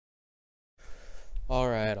All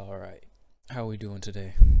right, all right. How are we doing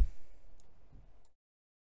today?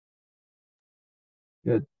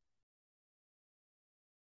 Good.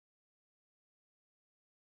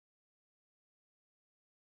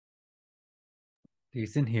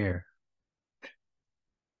 Decent here.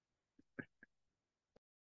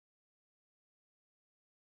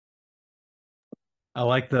 I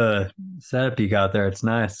like the setup you got there. It's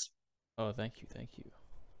nice. Oh, thank you, thank you.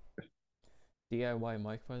 DIY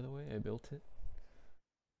mic, by the way, I built it.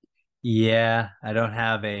 Yeah, I don't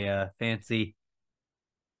have a fancy.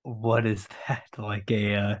 What is that? Like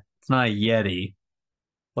it's not a Yeti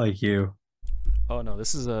like you. Oh no,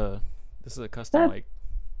 this is a custom That. mic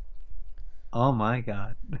Oh my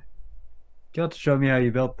God. You have to show me how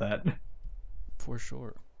you built that. for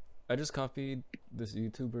sure. I just copied this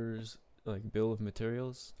YouTuber's like bill of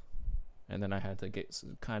materials, and then I had to get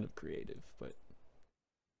some kind of creative, but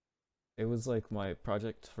it was like my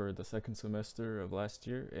project for the second semester of last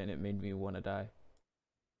year, and it made me want to die.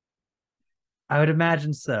 I would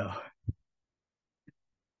imagine so.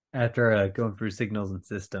 After going through signals and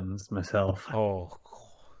systems myself. Oh,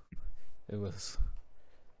 it was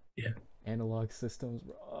Yeah. analog systems,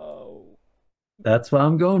 bro. That's what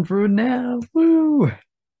I'm going through now. Woo!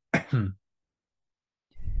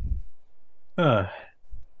 uh,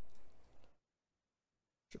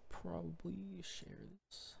 Should probably share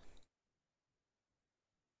this.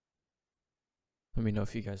 Let me know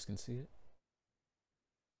if you guys can see it.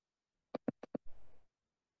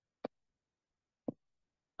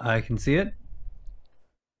 I can see it.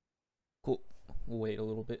 Cool. We'll wait a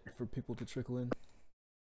little bit for people to trickle in.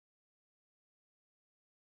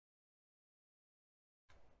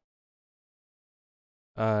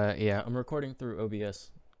 Yeah, I'm recording through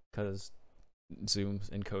OBS because Zoom's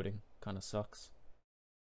encoding kind of sucks.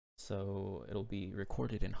 So it'll be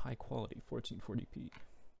recorded in high quality 1440p.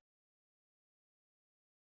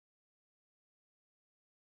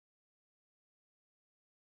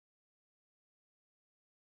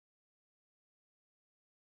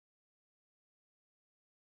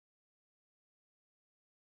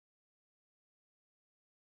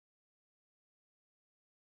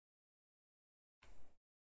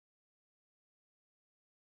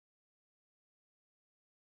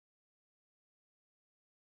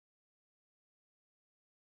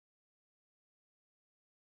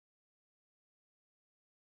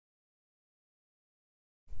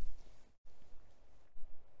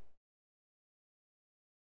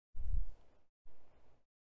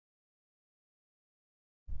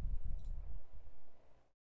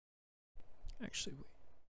 Actually, wait.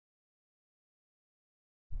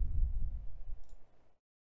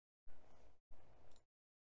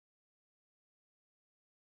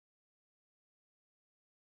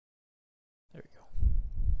 There we go.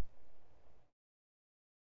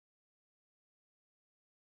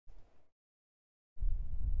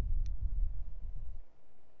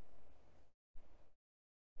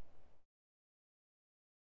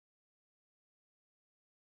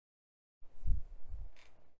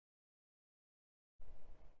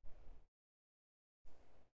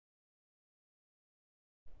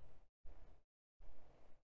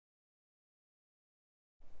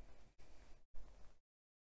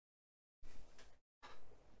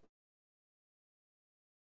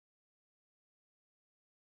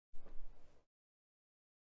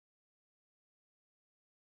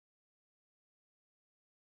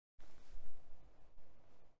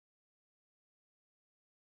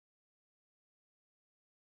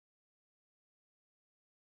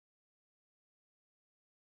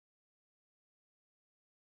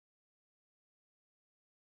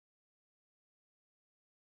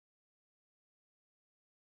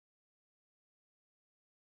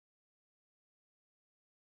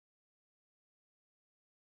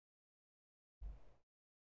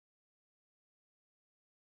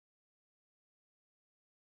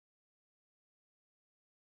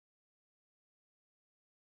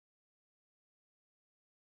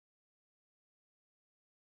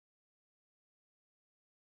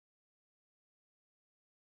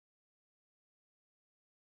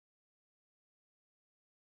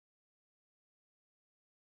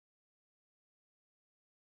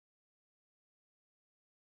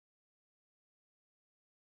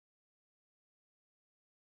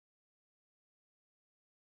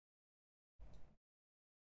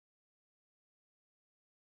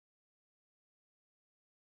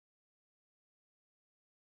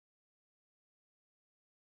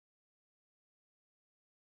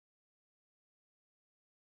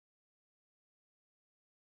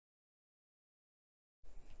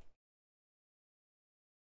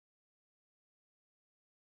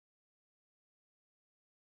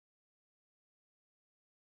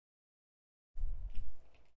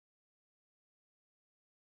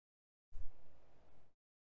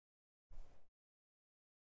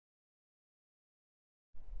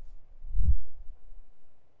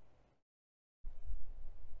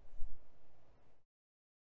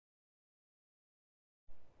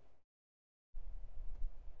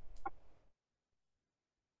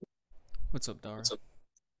 What's up, Dara?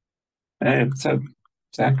 Hey, what's up,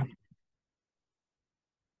 Zach?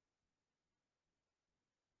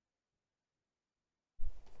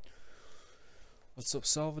 What's up,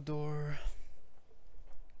 Salvador?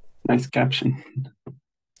 Nice caption.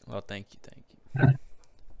 Well, thank you, thank you.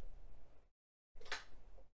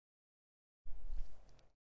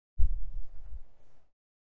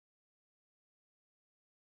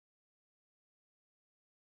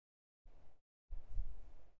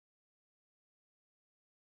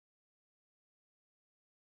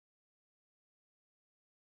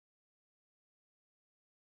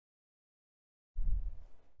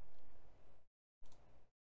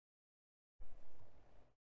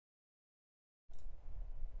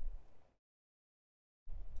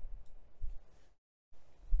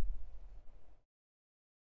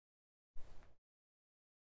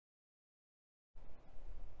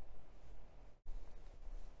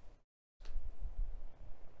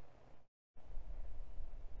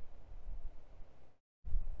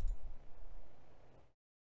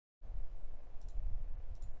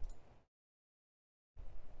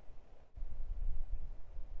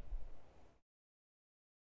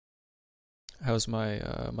 How's my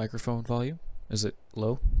microphone volume? Is it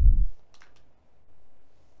low?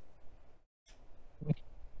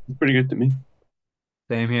 Pretty good to me.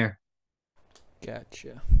 Same here.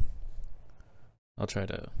 Gotcha. I'll try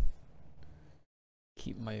to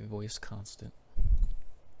keep my voice constant.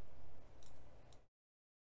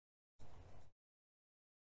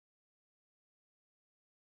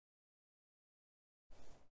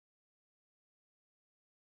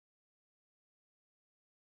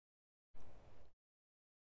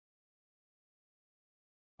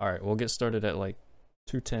 Alright, we'll get started at like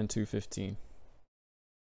 2:10, 2:15.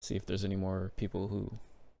 See if there's any more people who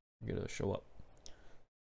are gonna show up.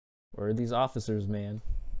 Where are these officers, man?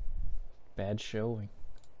 Bad showing.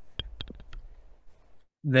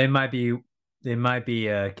 They might be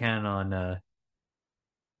counting on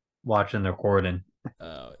watching the recording.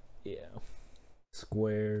 Yeah.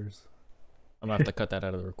 Squares. I'm gonna have to cut that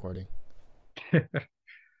out of the recording.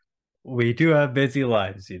 We do have busy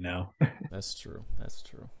lives, you know. That's true. That's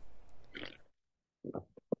true.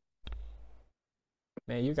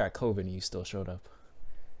 Man, you got COVID and you still showed up.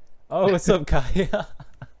 Oh, what's up, Kaya?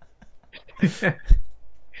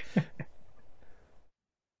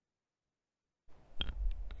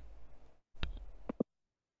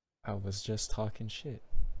 I was just talking shit.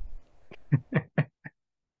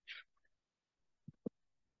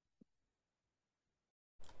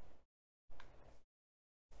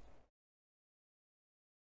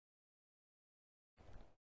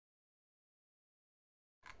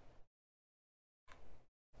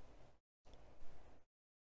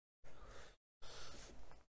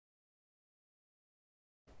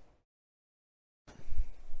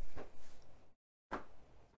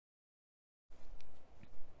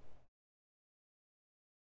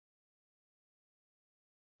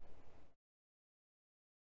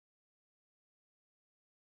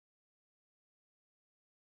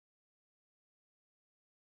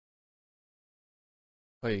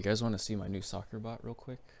 Oh, you guys want to see my new soccer bot real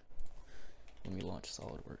quick? Let me launch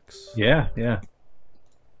SolidWorks. Yeah, yeah.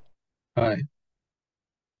 Hi.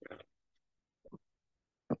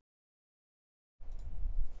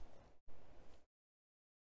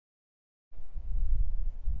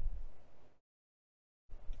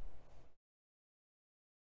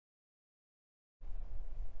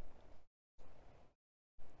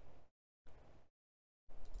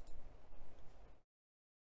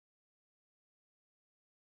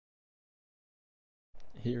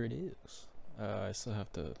 Here it is. I still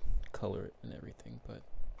have to color it and everything, but it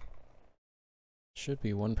should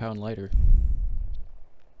be 1 pound lighter.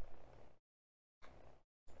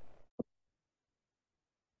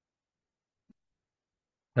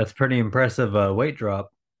 That's pretty impressive weight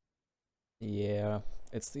drop. Yeah,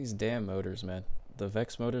 it's these damn motors, man. The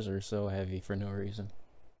Vex motors are so heavy for no reason.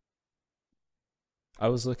 I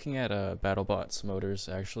was looking at BattleBots motors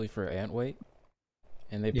actually for ant weight,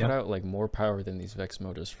 and they put out like more power than these Vex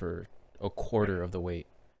motors for a quarter of the weight.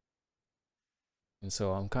 And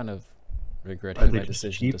so I'm kind of regretting my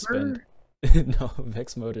decision to spend. No,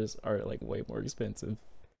 Vex motors are like way more expensive.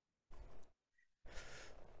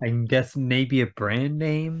 I guess maybe a brand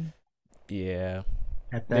name. Yeah,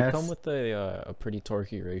 At they best. come with a pretty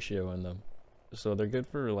torquey ratio in them, so they're good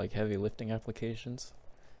for like heavy lifting applications,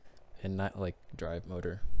 and not like drive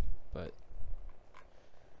motor, but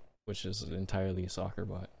which is entirely soccer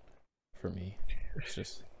bot for me. It's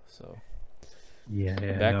just so. Yeah.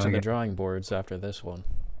 Back to the drawing boards after this one.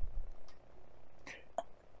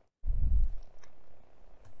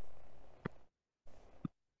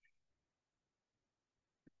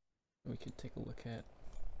 could take a look at.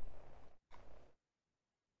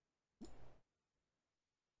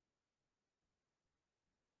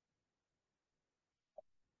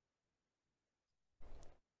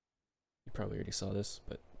 You probably already saw this,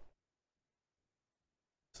 but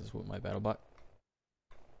this is what my BattleBot,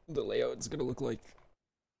 the layout's gonna look like.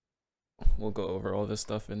 We'll go over all this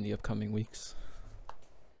stuff in the upcoming weeks.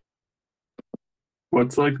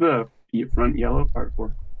 What's like the front yellow part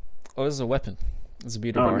for? Oh, this is a weapon. It's a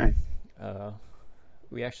beater Oh, bar. nice.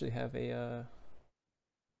 We actually have a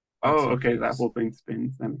Oh, some okay, that views. whole thing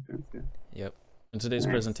spins. That makes sense, yeah. Yep. In today's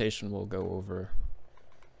Nice. presentation, we'll go over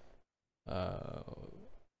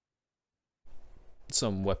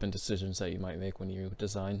some weapon decisions that you might make when you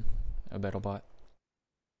design a BattleBot.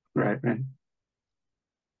 Right.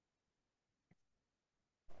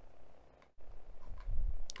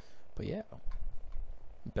 But yeah,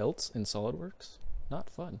 belts in SolidWorks, not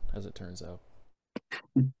fun as it turns out.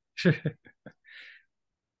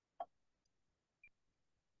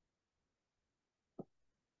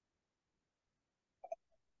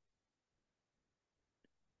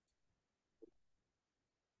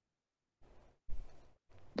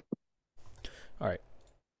 All right.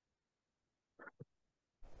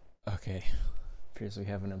 Okay. Appears we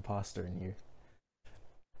have an imposter in here.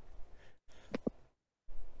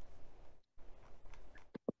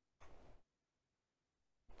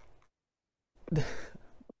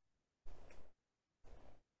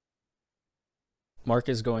 Mark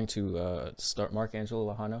is going to start. Mark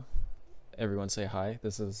Angelo Lahano. Everyone say hi.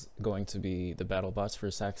 This is going to be the BattleBots for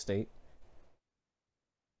Sac State.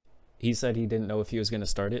 He said he didn't know if he was going to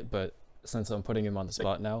start it, but since I'm putting him on the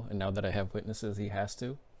spot now, and now that I have witnesses, he has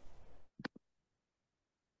to.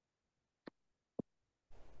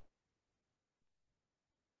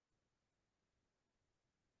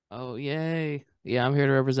 Oh, yay. Yeah, I'm here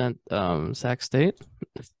to represent Sac State.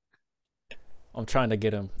 I'm trying to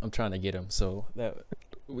get him so that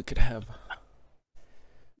we could have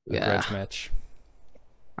a grudge match.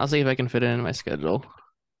 I'll see if I can fit it in my schedule.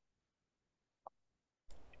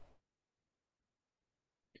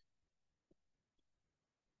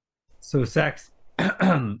 So Sac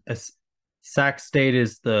State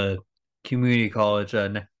is the community college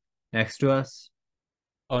next to us.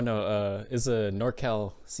 Oh no, it's a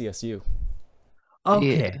NorCal CSU.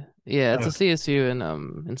 Okay. Yeah, it's Okay. a CSU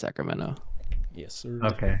in Sacramento. Yes, sir.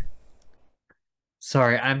 Okay.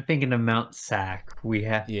 Sorry, I'm thinking of Mount Sac. We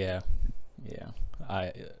have Yeah.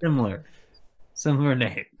 I similar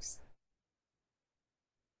names.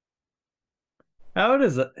 How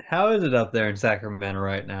is it up there in Sacramento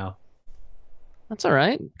right now? That's all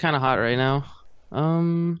right. Kind of hot right now.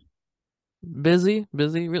 Busy,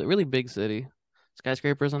 really big city.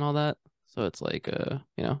 Skyscrapers and all that. So it's like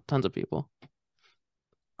tons of people.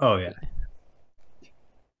 Oh yeah.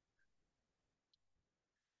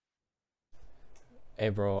 Hey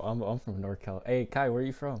bro, I'm from NorCal. Hey Kai, where are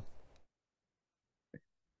you from?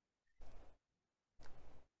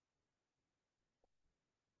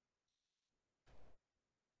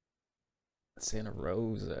 Santa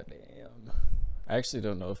Rosa, damn. I actually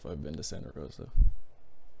don't know if I've been to Santa Rosa.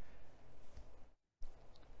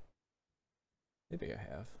 Maybe I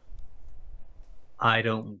have. I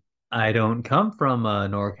don't come from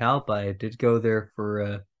NorCal, but I did go there for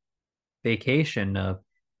a vacation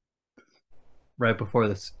right before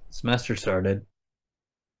the semester started.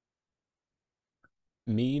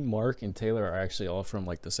 Me, Mark, and Taylor are actually all from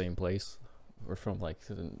like the same place. We're from like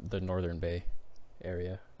the Northern Bay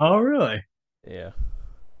area. Oh really? Yeah.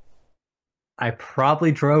 I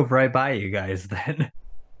probably drove right by you guys then.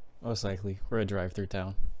 Most likely. We're a drive-through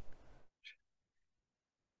town.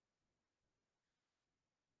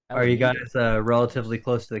 Are you Alameda. guys relatively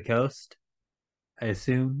close to the coast? I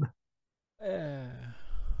assume.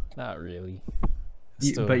 Not really.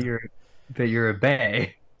 But you're a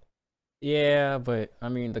bay. Yeah, but I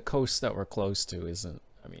mean the coast that we're close to isn't.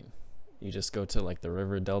 I mean, you just go to like the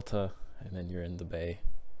river delta, and then you're in the bay.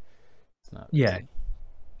 It's not. Yeah. Really.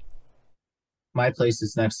 My place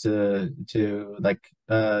is next to like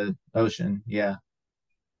ocean. Yeah.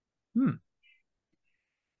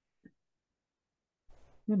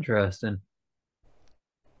 Interesting.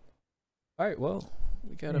 All right. Well,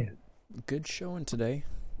 we got a good showing today.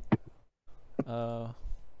 Go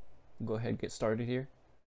ahead and get started here.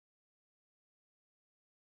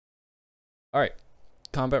 All right.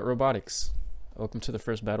 Combat robotics. Welcome to the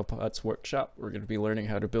first BattleBots Workshop. We're going to be learning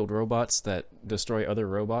how to build robots that destroy other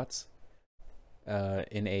robots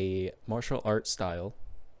in a martial arts style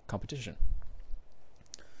competition.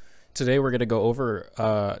 Today we're going to go over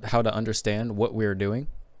how to understand what we're doing,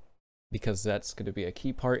 because that's going to be a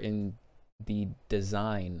key part in the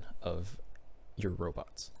design of your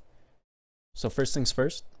robots. So first things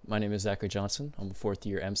first, my name is Zachary Johnson. I'm a 4th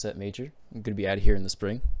year MSET major. I'm going to be out of here in the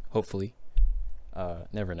spring, hopefully.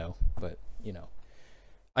 Never know, but you know.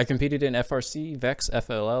 I competed in FRC, VEX,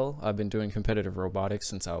 FLL. I've been doing competitive robotics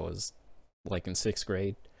since I was like in 6th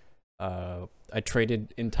grade. I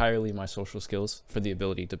traded entirely my social skills for the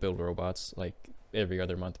ability to build robots like every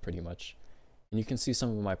other month pretty much. And you can see some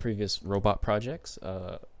of my previous robot projects.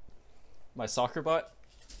 My soccer bot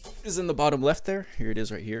is in the bottom left there. Here it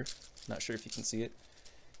is right here. Not sure if you can see it.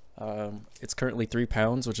 It's currently 3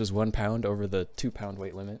 pounds, which is 1 pound over the 2 pound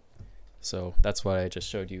weight limit. So that's why I just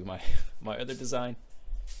showed you my other design.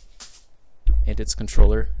 And its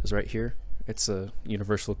controller is right here. It's a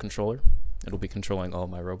universal controller. It'll be controlling all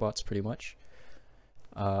my robots pretty much.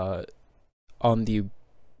 On the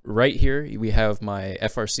right here, we have my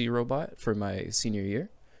FRC robot for my senior year.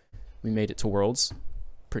 We made it to Worlds.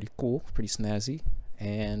 Pretty cool, pretty snazzy.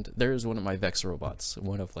 And there's one of my VEX robots,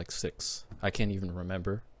 one of like 6. I can't even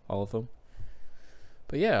remember all of them.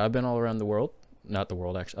 But yeah, I've been all around the world. Not the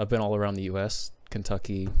world, actually. I've been all around the US,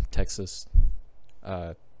 Kentucky, Texas,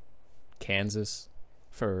 Kansas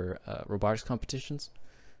for robotics competitions.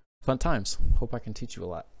 Fun times. Hope I can teach you a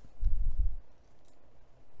lot.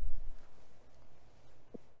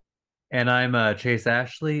 And I'm Chase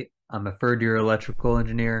Ashley. I'm a 3rd year electrical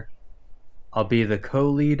engineer. I'll be the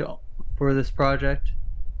co-lead for this project.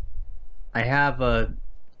 I have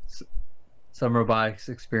some robotics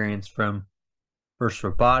experience from First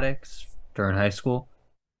Robotics during high school.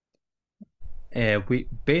 And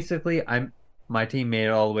my team made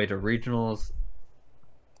it all the way to regionals,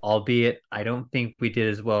 albeit I don't think we did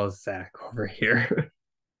as well as Zach over here.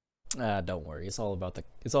 Don't worry. It's all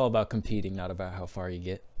about competing, not about how far you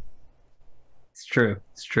get. It's true.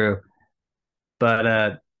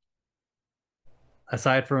 But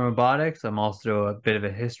aside from robotics, I'm also a bit of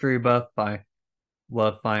a history buff. I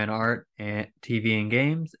love fine art and TV and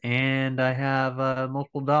games, and I have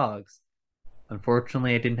multiple dogs.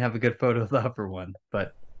 Unfortunately, I didn't have a good photo of the upper one,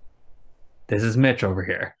 but this is Mitch over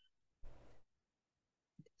here.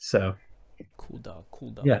 So, cool dog.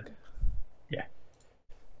 Yeah.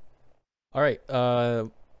 All right.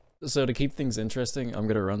 So to keep things interesting, I'm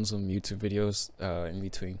gonna run some YouTube videos in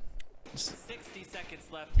between. 60 seconds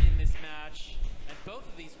left in this match, and both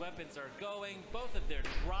of these weapons are going. Both of their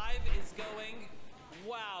drive is going.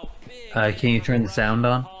 Wow, big. Can you turn the sound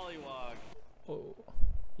on? Oh,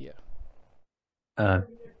 yeah.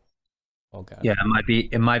 Oh god. Yeah,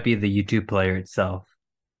 it might be the YouTube player itself.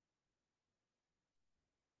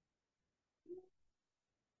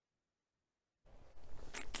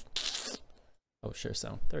 Oh, share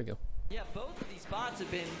sound. There we go. Yeah, both of these bots have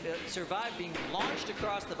been survived being launched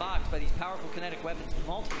across the box by these powerful kinetic weapons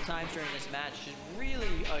multiple times during this match. Just really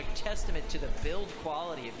a testament to the build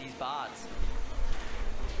quality of these bots.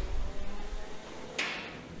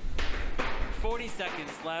 40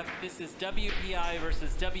 seconds left. This is WPI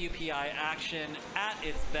versus WPI action at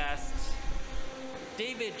its best.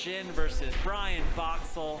 David Jin versus Brian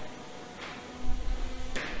Boxel.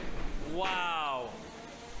 Wow.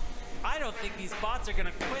 I don't think these bots are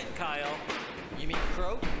gonna quit, Kyle. You mean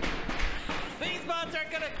croak? These bots are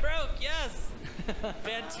gonna croak, yes!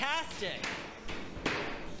 Fantastic.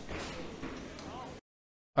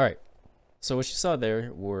 All right. So what you saw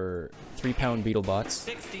there were 3 pound beetle bots.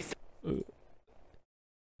 60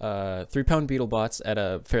 3 pound beetle bots at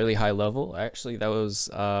a fairly high level. Actually, that was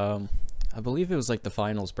I believe it was like the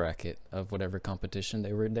finals bracket of whatever competition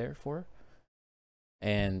they were there for.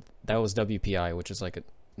 And that was WPI, which is like a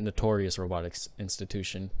notorious robotics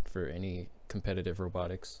institution for any competitive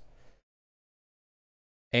robotics.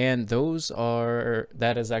 And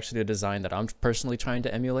that is actually a design that I'm personally trying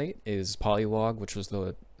to emulate, is Polywog, which was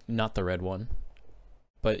not the red one.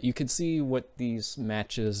 But you can see what these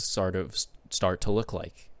matches sort of start to look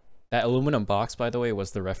like. That aluminum box, by the way,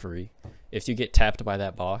 was the referee. If you get tapped by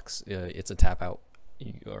that box, it's a tap out.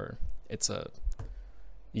 You're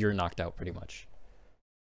knocked out pretty much.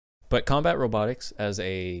 But combat robotics as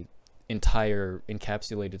a entire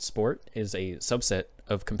encapsulated sport is a subset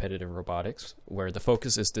of competitive robotics where the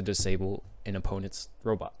focus is to disable an opponent's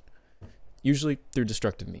robot, usually through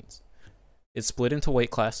destructive means. It's split into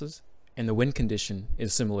weight classes, and the win condition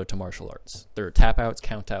is similar to martial arts. There are tap outs,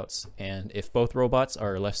 count outs, and if both robots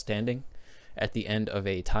are left standing at the end of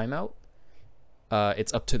a timeout,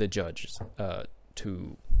 it's up to the judges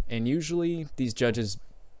and usually these judges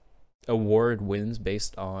award wins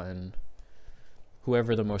based on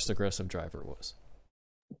whoever the most aggressive driver was.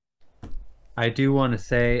 I do want to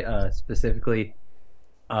say specifically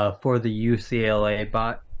for the UCLA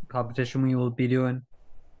bot competition we will be doing,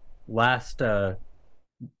 last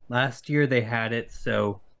year they had it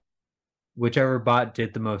so whichever bot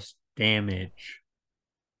did the most damage,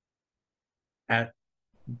 at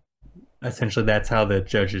essentially that's how the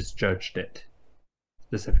judges judged it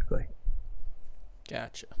specifically.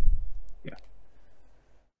 Gotcha. Yeah.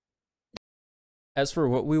 As for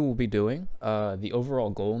what we will be doing, the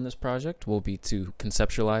overall goal in this project will be to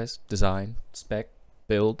conceptualize, design, spec,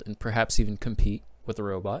 build, and perhaps even compete with a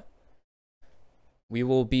robot. We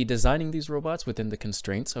will be designing these robots within the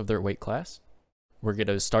constraints of their weight class. We're going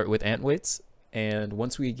to start with ant weights, and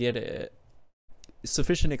once we get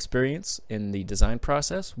sufficient experience in the design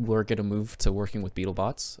process, we're going to move to working with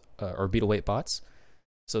BattleBots, or beetle weight bots.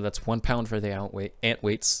 So that's 1 pound for the ant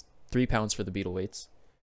weights, 3 pounds for the beetle weights.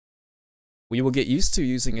 We will get used to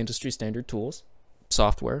using industry standard tools,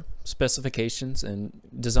 software, specifications, and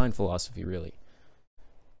design philosophy, really.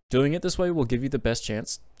 Doing it this way will give you the best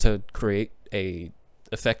chance to create a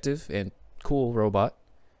effective and cool robot,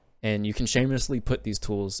 and you can shamelessly put these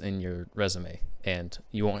tools in your resume, and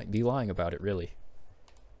you won't be lying about it, really.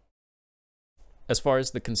 As far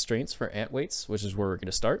as the constraints for ant weights, which is where we're going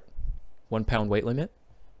to start, 1 pound weight limit,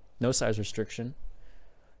 no size restriction.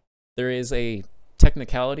 There is a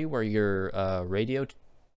technicality where your radio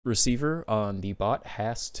receiver on the bot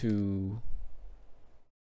has to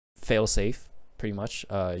fail safe, pretty much.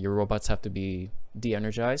 Your robots have to be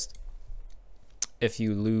de-energized if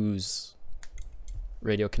you lose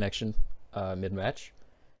radio connection mid-match.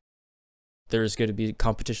 There's going to be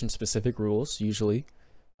competition-specific rules, usually.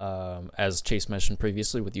 As Chase mentioned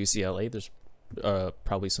previously with UCLA, there's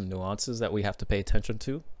probably some nuances that we have to pay attention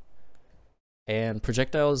to. And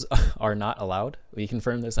projectiles are not allowed. We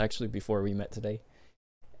confirmed this actually before we met today.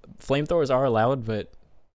 Flamethrowers are allowed, but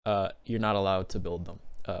you're not allowed to build them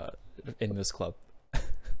in this club.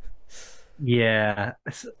 Yeah.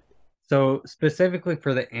 So specifically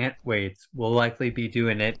for the ant weights, we'll likely be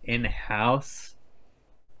doing it in-house,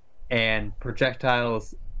 and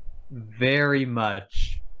projectiles very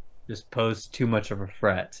much just pose too much of a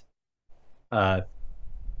threat.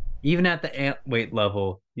 Even at the ant weight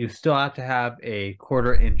level, you still have to have a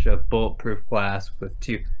 1/4 inch of bulletproof glass with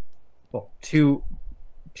two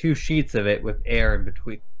sheets of it with air in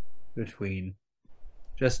between,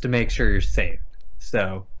 just to make sure you're safe.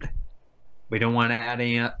 So we don't want to add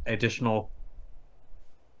any additional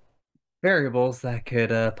variables that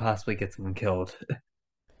could possibly get someone killed.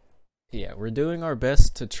 Yeah, we're doing our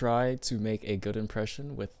best to try to make a good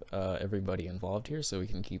impression with everybody involved here, so we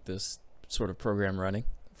can keep this sort of program running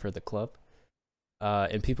for the club.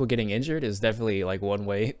 And people getting injured is definitely like one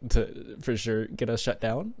way to for sure get us shut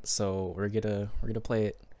down. So we're gonna play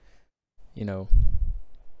it, you know,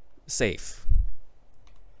 safe.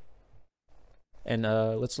 And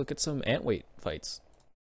let's look at some ant weight fights.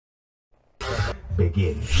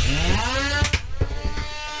 Begin.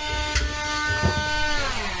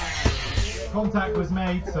 Contact was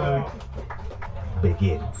made, so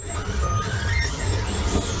Begin.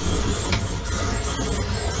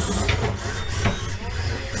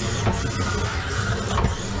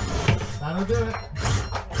 that'll do it.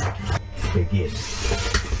 Begin.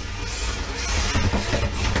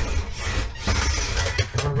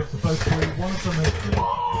 We're supposed to be one of them.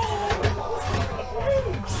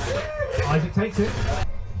 Isaac takes it.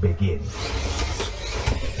 Begin.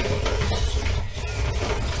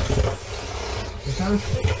 It goes.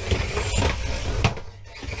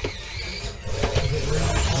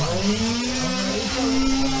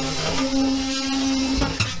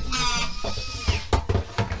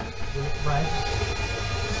 Right.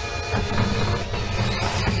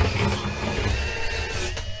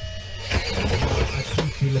 A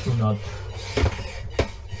cheeky little nod.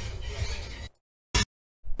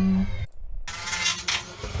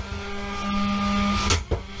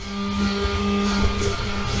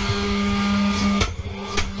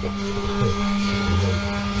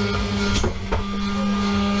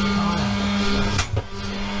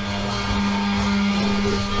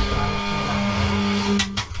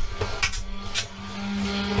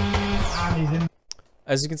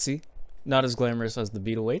 As you can see, not as glamorous as the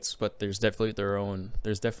beetle weights, but there's definitely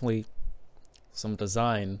there's definitely some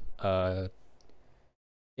design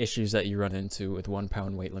issues that you run into with 1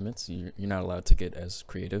 pound weight limits. You're not allowed to get as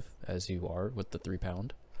creative as you are with the 3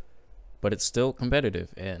 pound, but it's still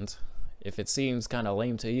competitive. And if it seems kind of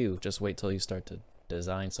lame to you, just wait till you start to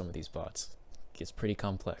design some of these bots. It gets pretty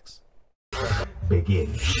complex.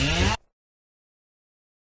 Begin.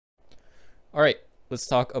 All right, let's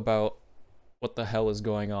talk about what the hell is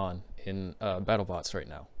going on in BattleBots right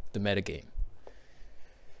now, the metagame.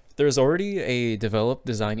 There's already a developed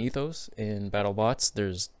design ethos in BattleBots.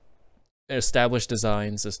 There's established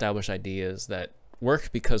designs, established ideas that work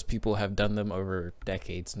because people have done them over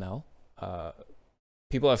decades now.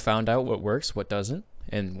 People have found out what works, what doesn't,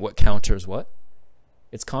 and what counters what.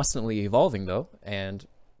 It's constantly evolving though, and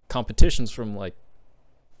competitions from like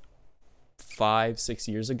 5-6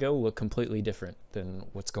 years ago look completely different than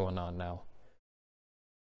what's going on now.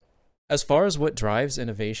 As far as what drives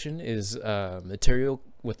innovation is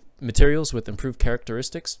materials with improved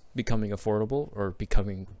characteristics becoming affordable or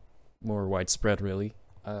becoming more widespread, really.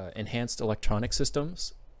 Enhanced electronic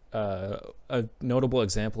systems. A notable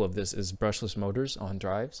example of this is brushless motors on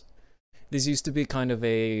drives. These used to be kind of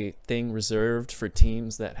a thing reserved for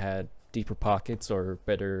teams that had deeper pockets or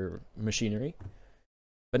better machinery.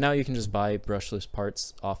 But now you can just buy brushless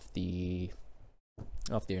parts off the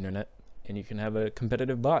internet, and you can have a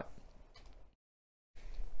competitive bot.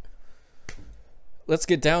 Let's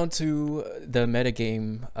get down to the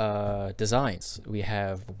metagame designs. We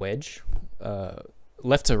have wedge.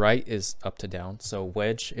 Left to right is up to down. So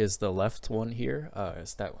wedge is the left one here.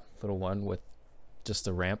 It's that little one with just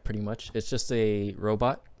a ramp pretty much. It's just a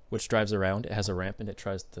robot which drives around. It has a ramp and it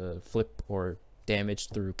tries to flip or damage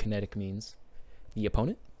through kinetic means the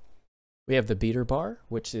opponent. We have the beater bar,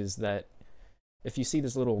 which is that if you see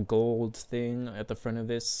this little gold thing at the front of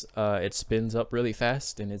this, it spins up really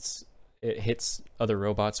fast and it hits other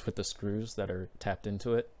robots with the screws that are tapped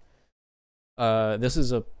into it. This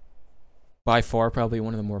is by far probably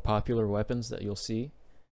one of the more popular weapons that you'll see,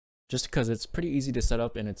 just because it's pretty easy to set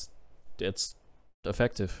up and it's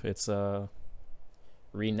effective. It's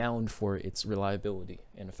renowned for its reliability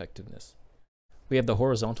and effectiveness. We have the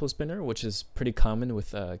horizontal spinner, which is pretty common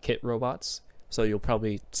with kit robots, so you'll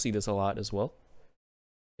probably see this a lot as well.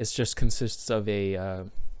 It just consists of a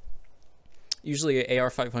usually an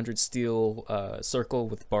AR-500 steel circle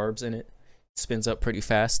with barbs in it. It spins up pretty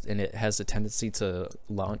fast, and it has a tendency to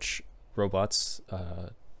launch robots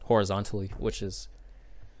horizontally, which is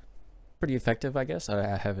pretty effective, I guess.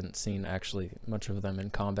 I haven't seen actually much of them in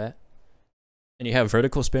combat. And you have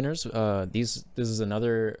vertical spinners. This is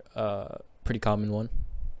another pretty common one.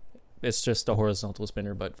 It's just a horizontal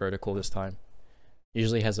spinner, but vertical this time.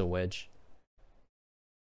 Usually has a wedge.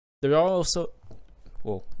 There are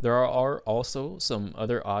also some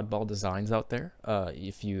other oddball designs out there.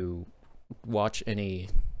 If you watch any,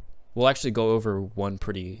 we'll actually go over one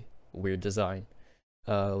pretty weird design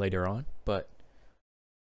later on, but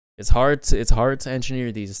it's hard to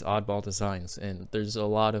engineer these oddball designs, and there's a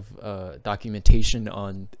lot of documentation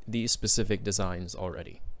on these specific designs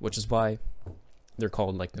already, which is why they're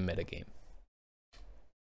called like the metagame.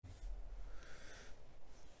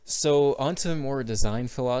 So onto more design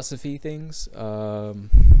philosophy things.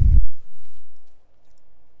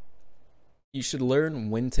 You should learn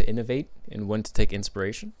when to innovate and when to take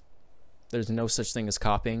inspiration. There's no such thing as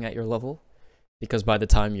copying at your level, because by the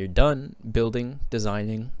time you're done building,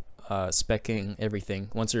 designing, speccing everything,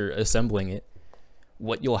 once you're assembling it,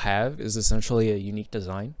 what you'll have is essentially a unique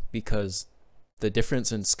design, because the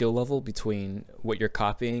difference in skill level between what you're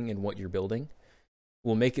copying and what you're building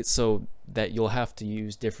will make it so that you'll have to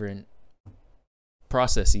use different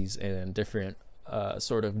processes and different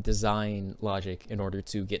sort of design logic in order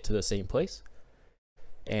to get to the same place.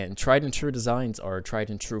 And tried and true designs are tried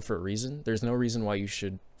and true for a reason. There's no reason why you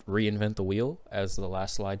should reinvent the wheel, as the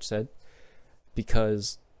last slide said,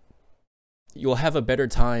 because you'll have a better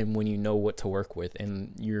time when you know what to work with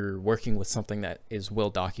and you're working with something that is well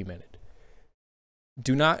documented.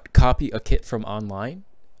 Do not copy a kit from online,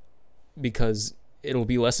 because it'll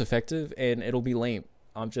be less effective and it'll be lame.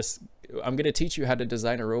 I'm going to teach you how to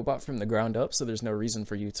design a robot from the ground up, so there's no reason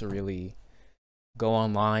for you to really go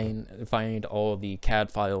online and find all the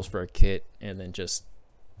CAD files for a kit and then just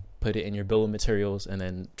put it in your bill of materials and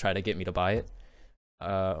then try to get me to buy it.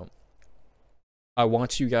 I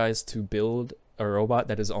want you guys to build a robot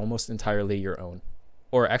that is almost entirely your own,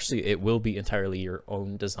 or actually it will be entirely your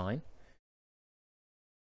own design,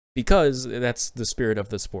 because that's the spirit of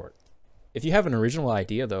the sport. If you have an original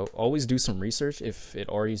idea though, always do some research if it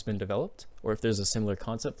already's been developed or if there's a similar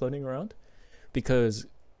concept floating around, because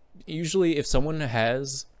usually if someone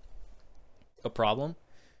has a problem,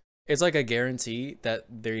 it's like a guarantee that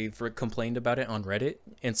they've complained about it on Reddit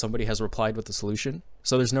and somebody has replied with the solution.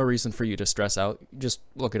 So there's no reason for you to stress out. Just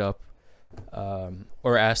look it up,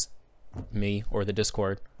 or ask me or the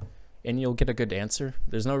Discord, and you'll get a good answer.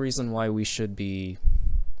 There's no reason why we should be,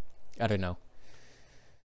 I don't know,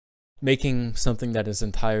 making something that is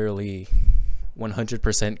entirely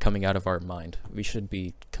 100% coming out of our mind. We should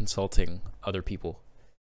be consulting other people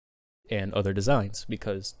and other designs,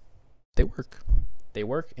 because they work. They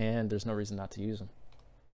work, and there's no reason not to use them.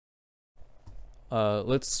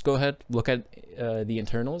 let's go ahead look at the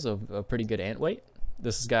internals of a pretty good ant weight.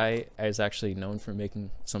 This guy is actually known for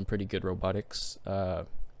making some pretty good robotics,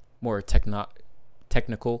 more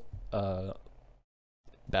technical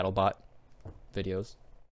BattleBot videos.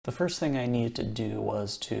 The first thing I needed to do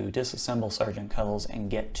was to disassemble Sergeant Cuddles and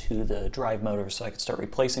get to the drive motor so I could start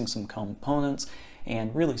replacing some components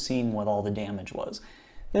and really seeing what all the damage was.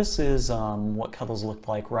 This is what Cuddles looked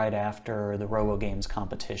like right after the Robo Games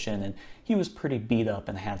competition, and he was pretty beat up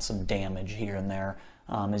and had some damage here and there.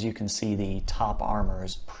 As you can see, the top armor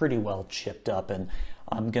is pretty well chipped up, and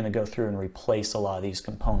I'm going to go through and replace a lot of these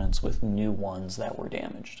components with new ones that were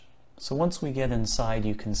damaged. So once we get inside,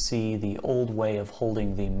 you can see the old way of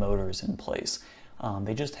holding the motors in place.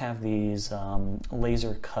 They just have these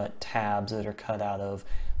laser cut tabs that are cut out of,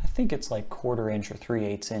 I think it's like 1/4 inch or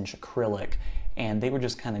 3/8 inch acrylic, and they were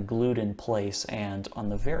just kind of glued in place, and on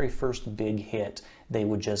the very first big hit they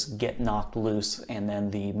would just get knocked loose, and then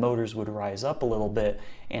the motors would rise up a little bit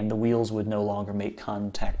and the wheels would no longer make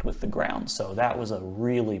contact with the ground. So that was a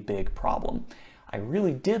really big problem. I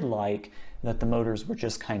really did like that the motors were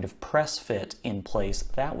just kind of press fit in place.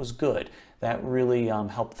 That was good. That really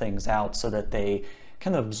helped things out so that they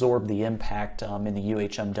kind of absorbed the impact in the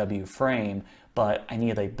UHMW frame, but I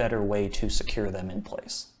needed a better way to secure them in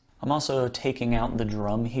place. I'm also taking out the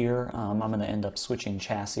drum here. I'm going to end up switching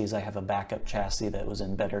chassis. I have a backup chassis that was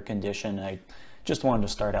in better condition. I just wanted to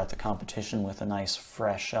start out the competition with a nice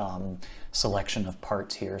fresh selection of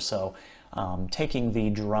parts here. So taking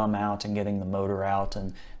the drum out and getting the motor out,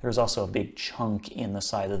 and there's also a big chunk in the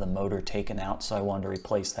side of the motor taken out, so I wanted to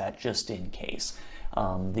replace that just in case.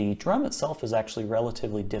 The drum itself is actually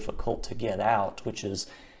relatively difficult to get out, which is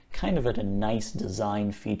kind of a nice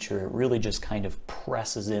design feature. It really just kind of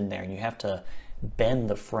presses in there, and you have to bend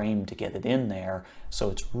the frame to get it in there, so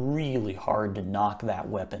it's really hard to knock that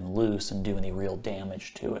weapon loose and do any real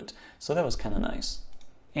damage to it. So that was kind of nice.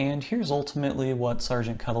 And here's ultimately what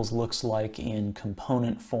Sergeant Cuddles looks like in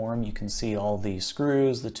component form. You can see all the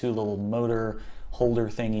screws, the two little motor holder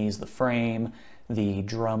thingies, the frame, the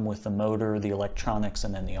drum with the motor, the electronics,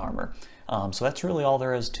 and then the armor. So that's really all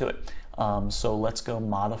there is to it. So let's go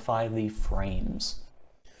modify the frames.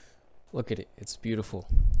 Look at it, it's beautiful.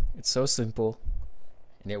 It's so simple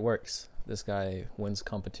and it works. This guy wins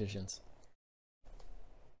competitions.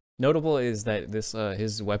 Notable is that this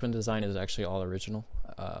his weapon design is actually all original.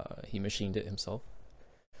 He machined it himself.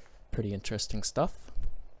 Pretty interesting stuff.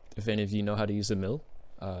 If any of you know how to use a mill,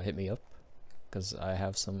 hit me up, because I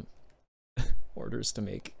have some orders to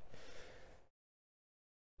make.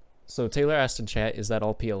 So Taylor asked in chat, is that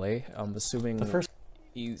all PLA? I'm assuming The first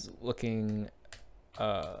he's looking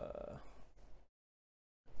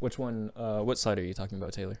which one, what side are you talking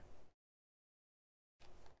about, Taylor?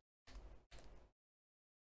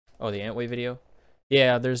 Oh, the Antway video?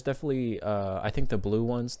 Yeah, there's definitely, I think the blue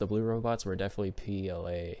ones, the blue robots were definitely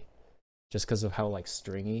PLA. Just because of how, like,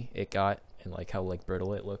 stringy it got and, like, how, like,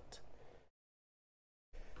 brittle it looked.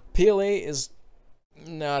 PLA is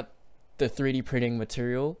not the 3D printing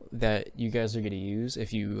material that you guys are going to use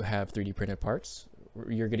if you have 3D printed parts.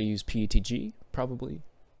 You're going to use PETG, probably.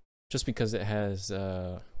 Just because it has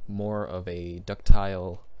more of a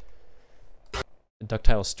ductile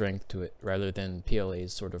strength to it rather than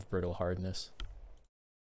PLA's sort of brittle hardness.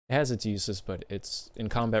 It has its uses, but it's in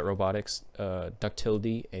combat robotics,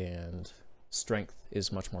 ductility and strength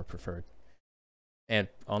is much more preferred. And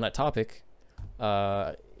on that topic,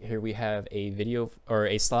 here we have a video or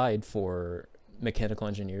a slide for mechanical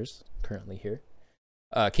engineers currently here.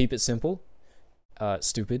 Keep it simple,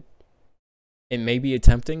 stupid. It may be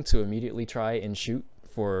tempting to immediately try and shoot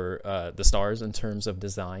for the stars in terms of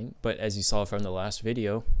design, but as you saw from the last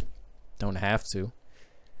video, don't have to.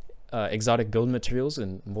 Exotic build materials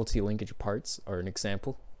and multi-linkage parts are an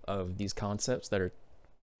example of these concepts that are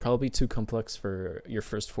probably too complex for your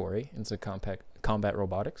first foray into combat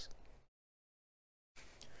robotics.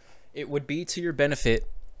 It would be to your benefit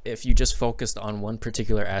if you just focused on one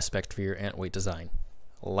particular aspect for your Antweight design,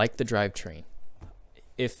 like the drivetrain.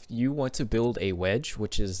 If you want to build a wedge,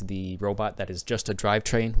 which is the robot that is just a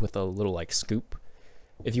drivetrain with a little like scoop,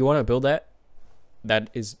 if you want to build that, that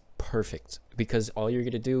is perfect, because all you're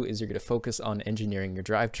going to do is you're going to focus on engineering your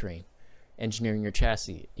drivetrain, engineering your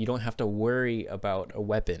chassis. You don't have to worry about a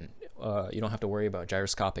weapon. You don't have to worry about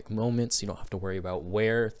gyroscopic moments. You don't have to worry about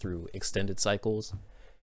wear through extended cycles,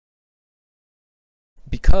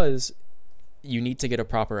 because you need to get a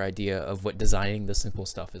proper idea of what designing the simple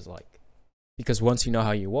stuff is like. Because once you know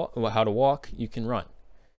how to walk, you can run.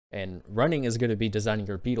 And running is going to be designing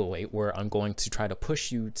your beetle weight, where I'm going to try to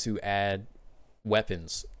push you to add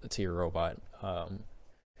weapons to your robot.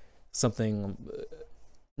 something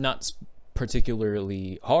not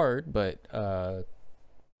particularly hard, but a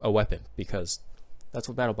weapon, because that's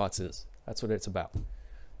what BattleBots is. That's what it's about.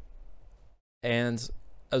 And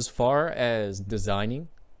as far as designing,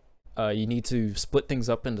 you need to split things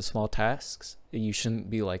up into small tasks. You shouldn't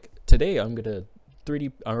be like, today I'm gonna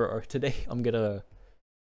 3D, or today I'm gonna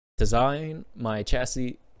design my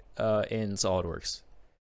chassis in SolidWorks,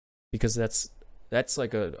 because that's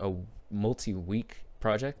like a multi-week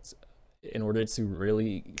project. In order to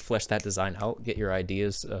really flesh that design out, get your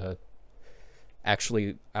ideas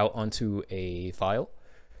actually out onto a file,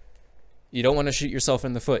 you don't want to shoot yourself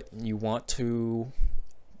in the foot. You want to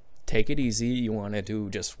take it easy. You want to do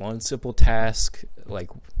just one simple task, like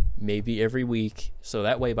maybe every week, so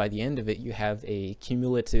that way by the end of it you have a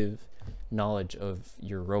cumulative knowledge of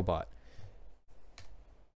your robot.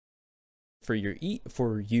 For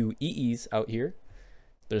you EEs out here,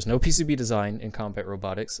 there's no PCB design in combat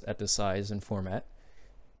robotics at this size and format.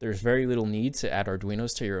 There's very little need to add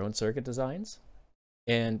Arduinos to your own circuit designs.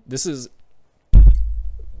 And this is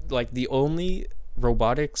like the only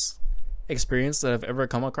robotics experience that I've ever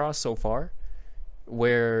come across so far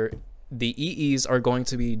where the EEs are going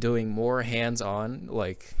to be doing more hands-on,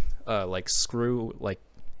 like screw, like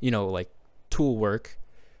tool work,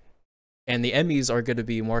 and the MEs are going to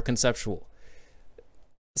be more conceptual.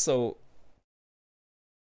 So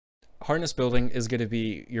harness building is going to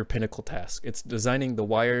be your pinnacle task. It's designing the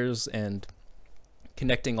wires and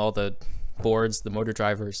connecting all the boards, the motor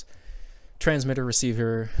drivers, transmitter,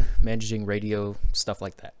 receiver, managing radio, stuff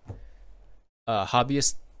like that.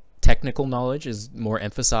 Hobbyist technical knowledge is more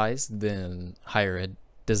emphasized than higher ed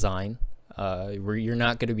design, where you're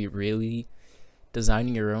not going to be really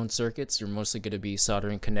designing your own circuits. You're mostly going to be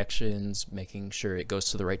soldering connections, making sure it goes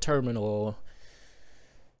to the right terminal.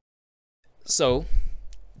 So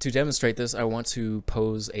to demonstrate this, I want to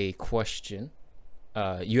pose a question.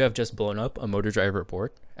 You have just blown up a motor driver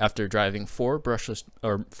board after driving four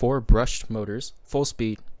brushed motors full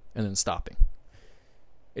speed and then stopping.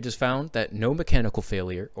 It is found that no mechanical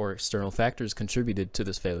failure or external factors contributed to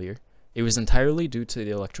this failure. It was entirely due to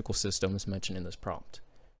the electrical system as mentioned in this prompt.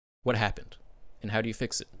 What happened, and how do you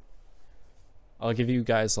fix it? I'll give you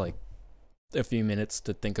guys like a few minutes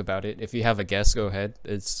to think about it. If you have a guess, go ahead.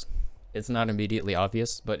 It's not immediately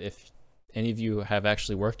obvious, but if any of you have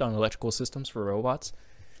actually worked on electrical systems for robots,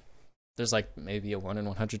 there's like maybe a 1 in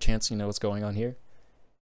 100 chance you know what's going on here.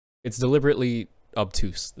 It's deliberately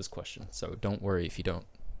obtuse, this question, so don't worry if you don't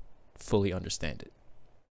fully understand it.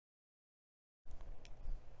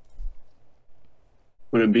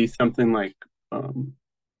 Would it be something like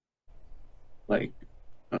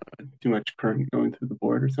too much current going through the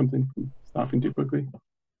board or something from stopping too quickly?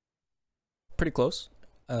 Pretty close.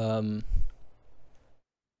 I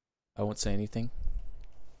won't say anything.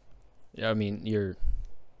 I mean, you're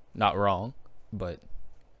not wrong, but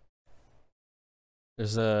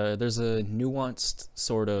there's a nuanced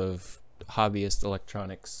sort of hobbyist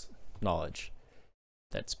electronics knowledge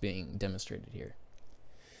that's being demonstrated here.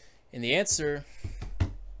 And the answer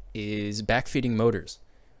is backfeeding motors.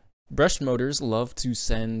 Brushed motors love to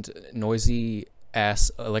send noisy ass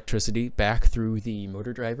electricity back through the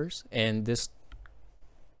motor drivers, and this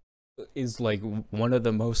is like one of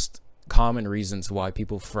the most common reasons why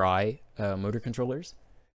people fry motor controllers,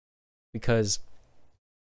 because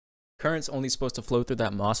current's only supposed to flow through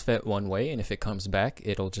that MOSFET one way, and if it comes back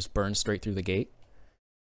it'll just burn straight through the gate.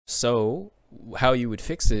 So how you would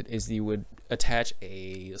fix it is you would attach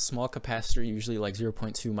a small capacitor, usually like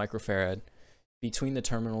 0.2 microfarad, between the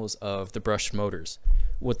terminals of the brushed motors.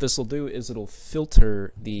 What this will do is it'll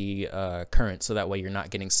filter the current, so that way you're not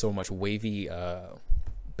getting so much wavy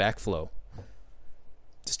backflow.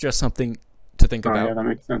 It's just something to think about. Yeah, that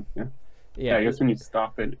makes sense. Yeah, I guess when you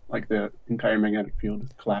stop it, like the entire magnetic field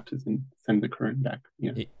just collapses and sends the current back.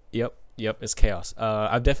 Yeah. Yep, it's chaos.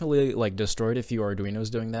 I've definitely like destroyed a few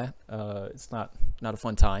Arduinos doing that. It's not a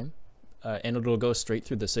fun time, and it'll go straight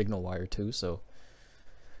through the signal wire too. So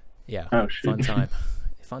yeah, fun time,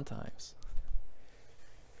 fun times.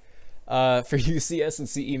 For you CS and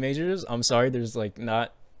CE majors, I'm sorry, there's like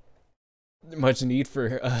not much need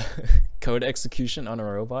for code execution on a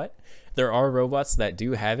robot. There are robots that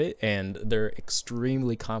do have it, and they're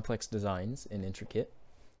extremely complex designs and intricate.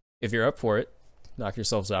 If you're up for it, knock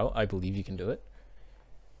yourselves out. I believe you can do it.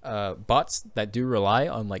 Bots that do rely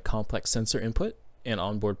on like complex sensor input and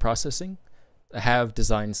onboard processing have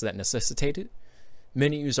designs that necessitate it.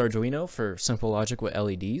 Many use Arduino for simple logic with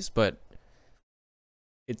LEDs, but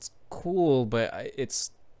it's cool, but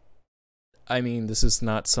I mean, this is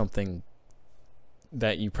not something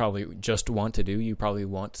that you probably just want to do. You probably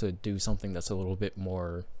want to do something that's a little bit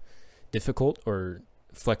more difficult or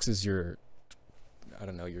flexes your, I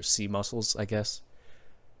don't know, your C muscles, I guess.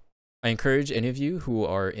 I encourage any of you who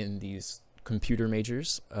are in these computer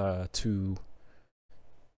majors to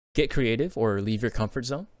get creative or leave your comfort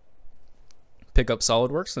zone. Pick up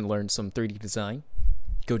SolidWorks and learn some 3D design.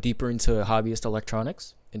 Go deeper into hobbyist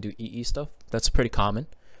electronics and do EE stuff. That's pretty common.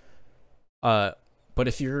 But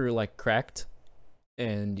if you're like cracked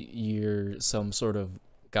and you're some sort of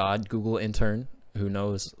god Google intern who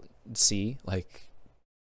knows C like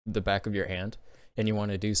the back of your hand, and you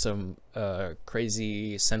want to do some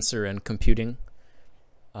crazy sensor and computing,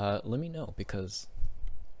 let me know, because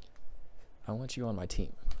I want you on my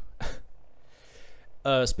team.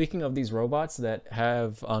 Speaking of these robots that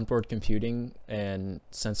have onboard computing and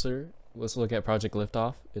sensor, let's look at Project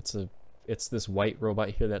Liftoff. It's this white robot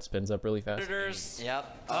here that spins up really fast.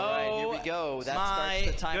 Yep. All right, here we go. That starts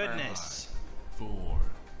the timer. Goodness. 4,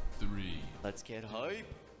 3. Let's get hype.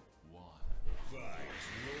 1.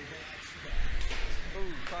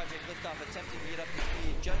 Ooh, Project Liftoff attempting to get up to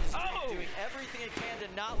speed. Judge's Dream doing everything it can to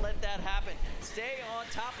not let that happen. Stay on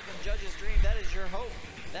top of him, Judge's Dream. That is your hope.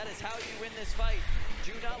 That is how you win this fight.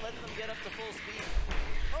 Do not let them get up to full speed.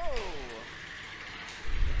 Oh!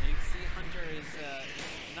 You can see Hunter is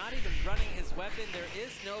not even running his weapon. There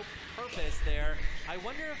is no purpose there. I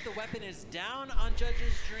wonder if the weapon is down on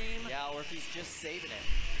Judge's Dream. Yeah, or if he's just saving it.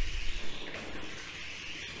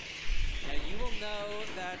 Yeah, you will know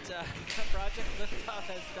that Project Liftoff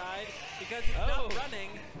has died because it's not running.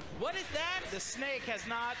 What is that? The snake has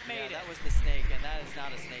not made it. That was the snake, and that is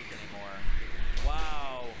not a snake anymore.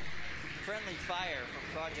 Wow. Friendly fire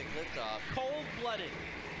from Project Liftoff. Cold-blooded.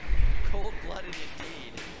 Cold-blooded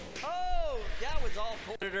indeed. Oh, that was all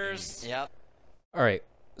Predators. Yep. All right.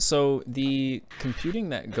 So the computing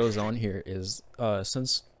that goes on here is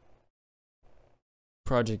since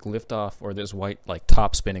Project Liftoff, or this white like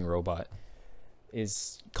top spinning robot,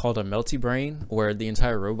 is called a melty brain, where the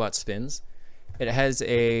entire robot spins. It has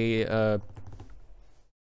a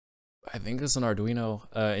I think it's an Arduino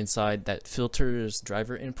inside that filters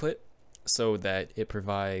driver input so that it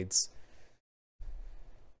provides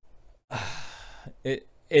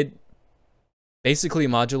it basically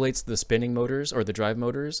modulates the spinning motors or the drive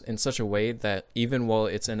motors in such a way that even while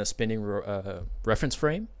it's in a spinning reference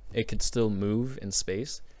frame, it could still move in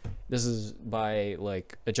space. This is by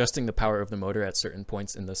like adjusting the power of the motor at certain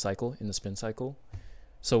points in the cycle, in the spin cycle.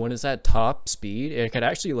 So when it's at top speed, it could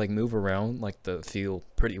actually like move around like the field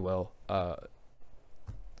pretty well.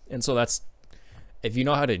 And so that's, if you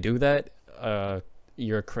know how to do that,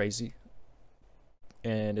 you're crazy.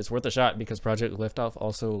 And it's worth a shot because Project Liftoff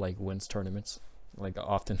also like wins tournaments like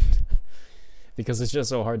often because it's just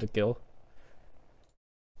so hard to kill.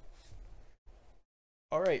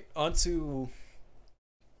 All right, on to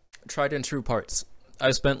tried and true parts.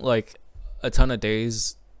 I spent like a ton of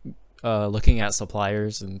days looking at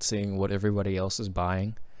suppliers and seeing what everybody else is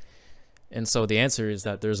buying. And so the answer is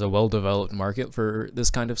that there's a well-developed market for this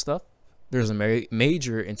kind of stuff. There's a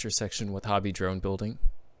major intersection with hobby drone building,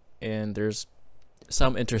 and there's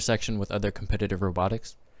some intersection with other competitive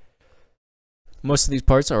robotics. Most of these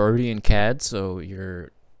parts are already in CAD, so you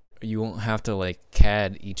won't have to like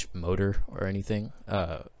CAD each motor or anything.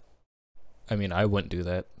 I mean, I wouldn't do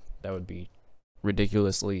that. That would be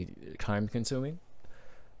ridiculously time consuming.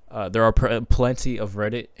 There are plenty of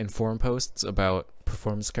Reddit and forum posts about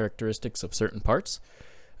performance characteristics of certain parts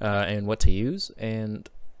and what to use. And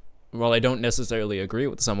while I don't necessarily agree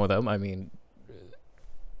with some of them, I mean,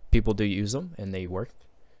 people do use them and they work.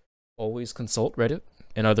 Always consult Reddit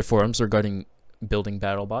and other forums regarding building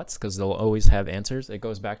BattleBots because they'll always have answers. It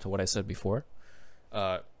goes back to what I said before.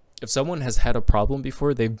 If someone has had a problem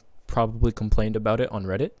before, they've probably complained about it on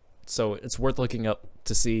Reddit. So it's worth looking up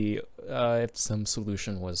to see if some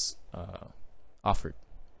solution was offered.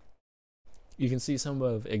 You can see some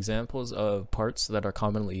of examples of parts that are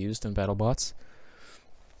commonly used in BattleBots.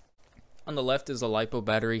 On the left is a LiPo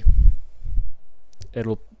battery.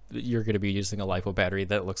 You're going to be using a LiPo battery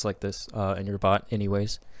that looks like this in your bot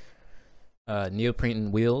anyways.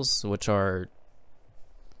 Neoprene wheels, which are,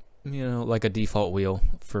 you know, like a default wheel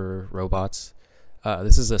for robots.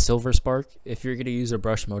 This is a Silver Spark. If you're going to use a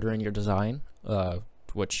brush motor in your design,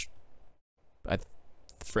 which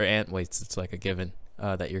for ant weights, it's like a given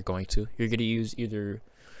that you're going to use either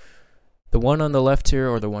the one on the left here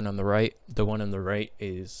or the one on the right. The one on the right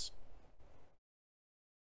is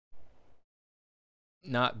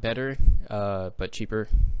not better, but cheaper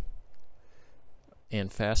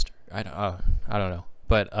and faster. I don't know,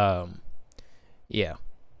 but yeah,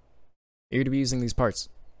 you're going to be using these parts.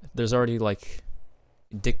 There's already like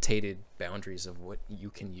dictated boundaries of what you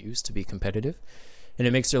can use to be competitive, And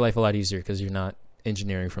it makes your life a lot easier because you're not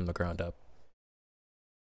engineering from the ground up.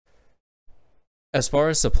 As far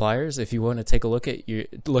as suppliers, if you want to take a look at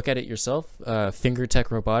it yourself, FingerTech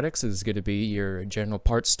Robotics is going to be your general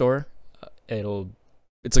parts store.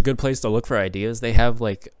 It's a good place to look for ideas. They have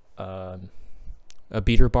like a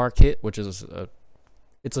beater bar kit, which is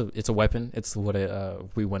it's a weapon. It's what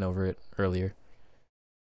we went over it earlier.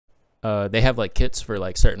 They have like kits for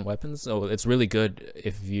like certain weapons, so it's really good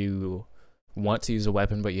if you want to use a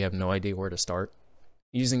weapon but you have no idea where to start.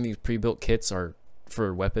 Using these pre-built kits are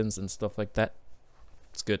for weapons and stuff like that.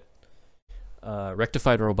 It's good.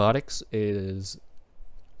 Rectified Robotics is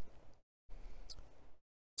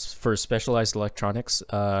for specialized electronics.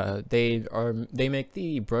 They make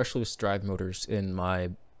the brushless drive motors in my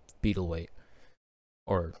Beetle weight,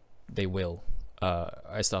 or they will.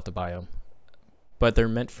 I still have to buy them, but they're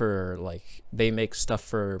meant for like they make stuff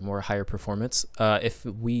for more higher performance. If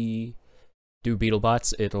we do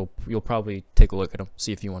BeetleBots, you'll probably take a look at them,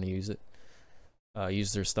 see if you want to use it.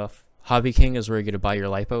 Use their stuff. Hobby King is where you're gonna buy your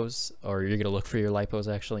lipos, or you're gonna look for your lipos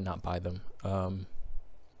actually, not buy them.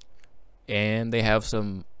 And they have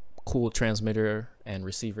some cool transmitter and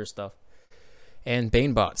receiver stuff. And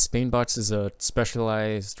BaneBots. BaneBots is a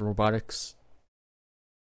specialized robotics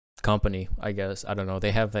company, I guess. I don't know.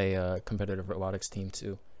 They have a competitive robotics team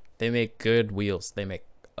too. They make good wheels. They make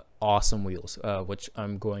awesome wheels, which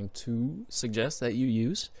I'm going to suggest that you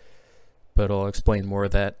use. But I'll explain more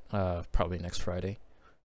of that probably next Friday.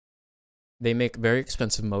 They make very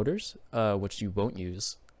expensive motors, which you won't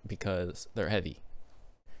use because they're heavy.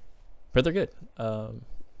 But they're good.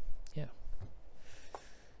 Yeah.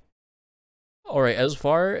 Alright, as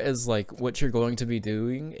far as like what you're going to be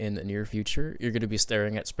doing in the near future, you're going to be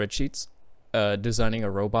staring at spreadsheets, designing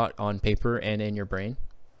a robot on paper and in your brain.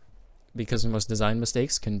 Because most design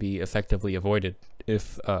mistakes can be effectively avoided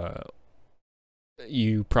if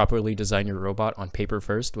you properly design your robot on paper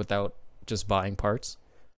first without just buying parts.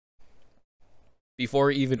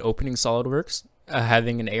 Before even opening SolidWorks,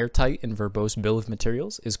 having an airtight and verbose bill of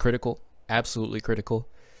materials is critical, absolutely critical.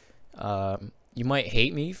 You might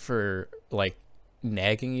hate me for like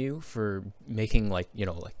nagging you for making like, you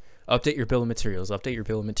know, like update your bill of materials,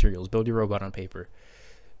 build your robot on paper.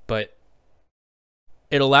 But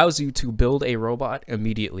it allows you to build a robot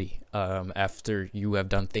immediately after you have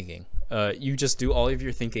done thinking. You just do all of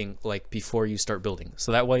your thinking like before you start building.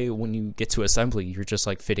 So that way when you get to assembly, you're just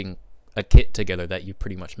like fitting a kit together that you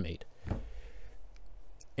pretty much made.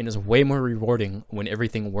 And it's way more rewarding when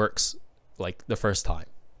everything works like the first time.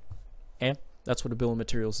 And that's what a bill of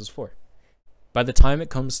materials is for. By the time it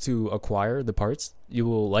comes to acquire the parts, you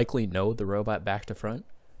will likely know the robot back to front,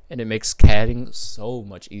 and it makes CADing so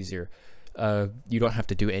much easier. You don't have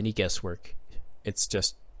to do any guesswork. It's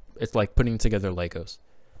like putting together Legos.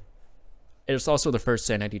 It's also the first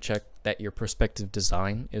sanity check that your prospective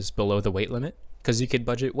design is below the weight limit, because you could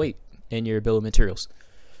budget weight in your bill of materials.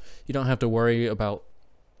 You don't have to worry about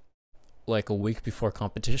like a week before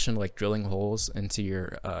competition, like drilling holes into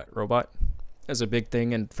your robot. That's a big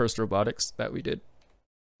thing in first robotics that we did.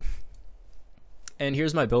 And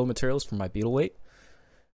here's my bill of materials for my Beetle weight.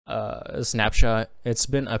 A snapshot. It's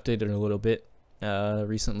been updated a little bit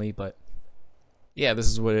recently, but yeah, this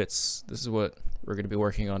is what we're going to be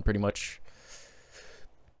working on pretty much.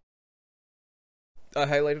 I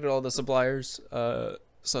highlighted all the suppliers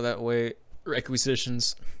so that way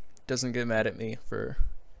Requisitions doesn't get mad at me for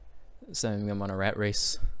sending them on a rat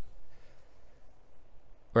race.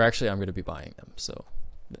 Or actually, I'm going to be buying them, so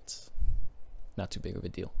that's not too big of a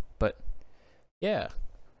deal. But yeah,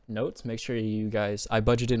 notes, make sure you guys, I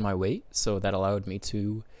budgeted my weight, so that allowed me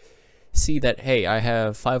to see that, hey, I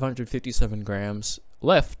have 557 grams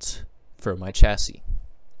left for my chassis.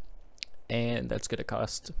 And that's going to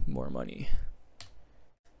cost more money.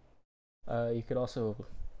 You could also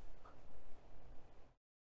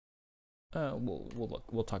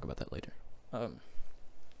we'll talk about that later.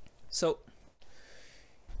 So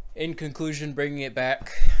in conclusion, bringing it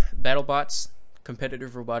back, BattleBots,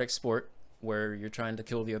 competitive robotic sport where you're trying to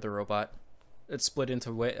kill the other robot. It's split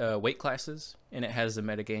into weight classes, and it has a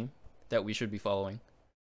metagame that we should be following.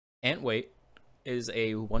 Ant weight is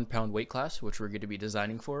a 1 pound weight class, which we're going to be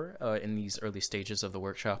designing for in these early stages of the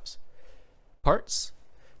workshops. Parts,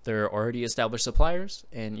 there are already established suppliers,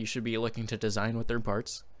 and you should be looking to design with their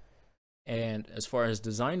parts. And as far as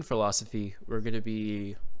design philosophy, we're going to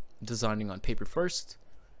be designing on paper first,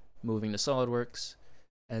 moving to SolidWorks,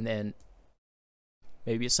 and then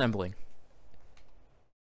maybe assembling.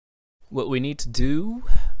 What we need to do,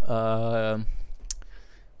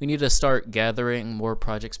 we need to start gathering more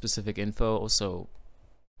project-specific info, so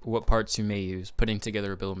what parts you may use, putting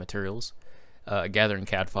together a bill of materials, gathering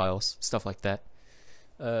CAD files, stuff like that.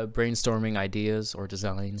 Brainstorming ideas or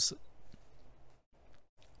designs.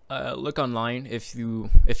 Look online if you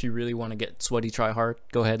really want to get sweaty, try hard.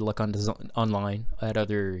 Go ahead, look online at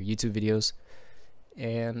other YouTube videos,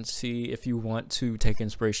 and see if you want to take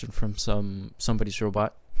inspiration from somebody's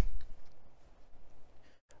robot.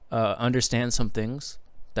 Understand some things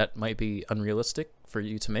that might be unrealistic for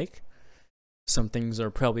you to make. Some things are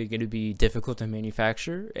probably going to be difficult to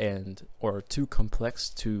manufacture or too complex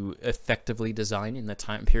to effectively design in the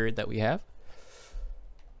time period that we have.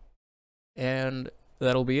 And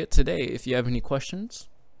that'll be it today. If you have any questions,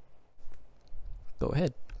 go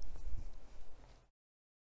ahead.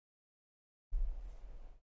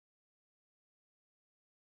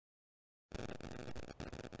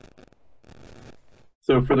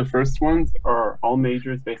 So for the first ones, are all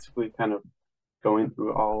majors basically kind of going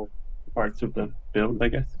through all parts of the build, I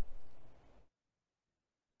guess?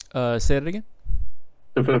 Say it again?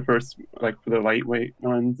 So for the first, like for the lightweight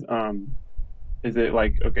ones, is it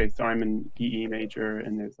like, okay, so I'm an EE major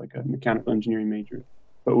and there's like a mechanical engineering major,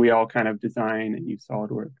 but we all kind of design and use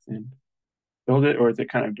SolidWorks and build it, or is it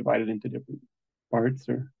kind of divided into different parts,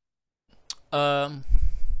 or?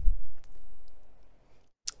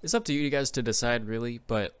 It's up to you guys to decide, really,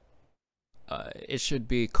 but it should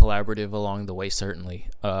be collaborative along the way, certainly.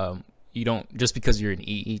 You don't, just because you're an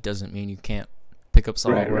EE doesn't mean you can't pick up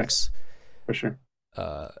SolidWorks. Right. For sure.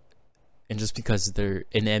 And just because they're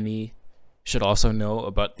an ME should also know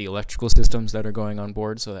about the electrical systems that are going on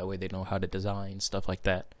board, so that way they know how to design, stuff like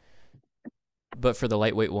that. But for the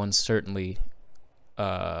lightweight ones, certainly,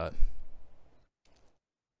 kind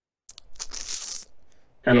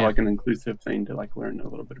of like an inclusive thing to like learn a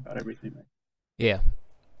little bit about everything. Right? Yeah.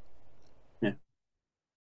 Yeah.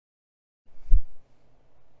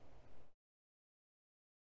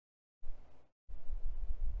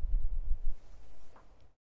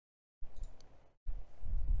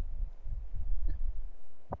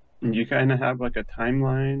 And you kind of have like a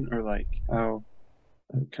timeline, or like how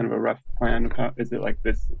kind of a rough plan of how, is it like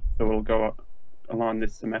this, so it'll go along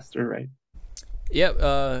this semester, right?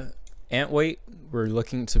 Yep. Ant weight, we're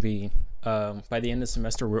looking to be by the end of the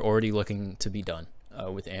semester, we're already looking to be done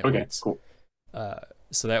with ant weights. Cool.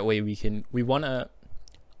 So that way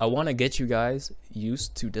I want to get you guys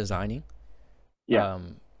used to designing. Yeah.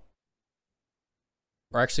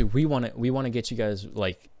 Or actually, we want to get you guys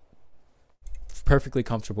like perfectly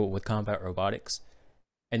comfortable with combat robotics,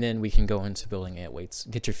 and then we can go into building ant weights.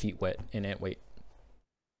 Get your feet wet in ant weight.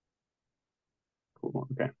 Cool.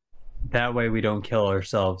 Okay. That way we don't kill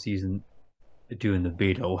ourselves doing the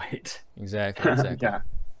beta weight. Exactly.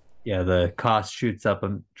 Yeah, the cost shoots up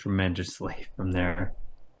tremendously from there.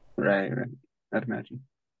 Right. I'd imagine.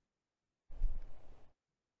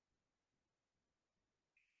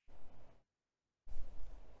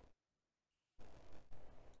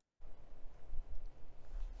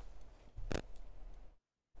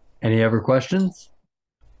 Any other questions?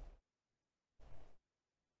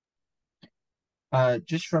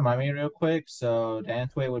 Just remind me real quick. So the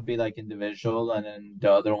Antway would be like individual, and then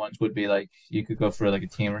the other ones would be like you could go for like a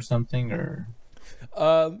team or something, or.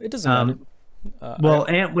 It doesn't matter. Well,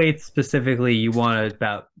 ant weights specifically, you want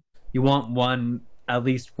at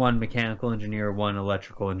least one mechanical engineer, one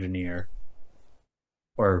electrical engineer,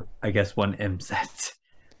 or I guess one MSET.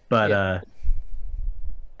 But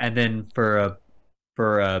and then for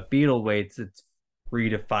beetle weights, it's 3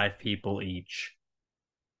 to 5 people each.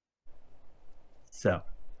 So,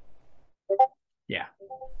 yeah.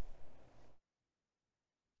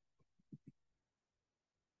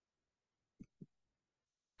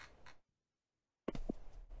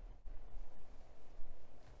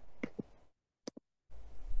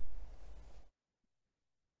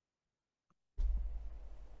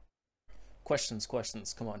 Questions.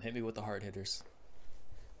 Come on, hit me with the hard hitters.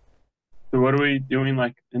 So what are we doing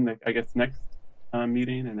like in the, I guess, next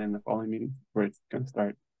meeting and then the following meeting where it's going to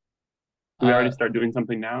start? Do we already start doing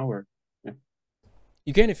something now, or? Yeah.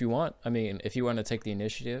 You can if you want. I mean, if you want to take the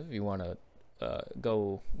initiative, you want to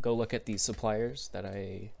go look at these suppliers that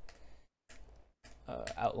I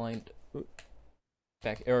outlined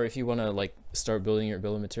back, or if you want to like start building your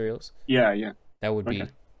bill of materials. Yeah. That would be,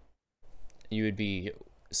 you would be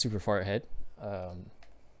super far ahead.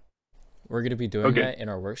 We're gonna be doing that in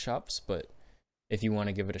our workshops, but if you want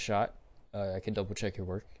to give it a shot, I can double check your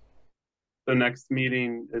work. The next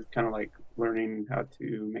meeting is kind of like learning how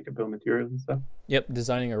to make a bill of materials and stuff. Yep,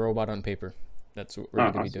 designing a robot on paper. That's what we're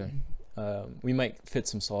gonna be doing. We might fit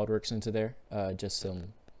some SolidWorks into there, just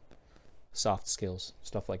some soft skills,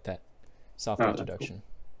 stuff like that, soft introduction. Cool.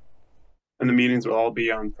 And the meetings will all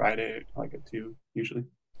be on Friday, like at 2 usually.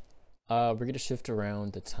 We're gonna shift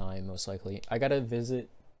around the time most likely. I gotta visit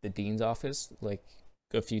the dean's office like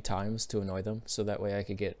a few times to annoy them, so that way I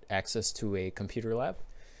could get access to a computer lab.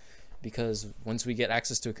 Because once we get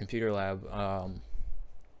access to a computer lab,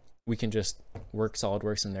 we can just work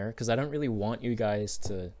SolidWorks in there. Because I don't really want you guys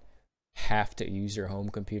to have to use your home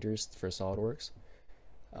computers for SolidWorks.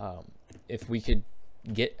 If we could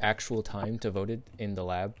get actual time devoted in the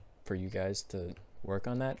lab for you guys to work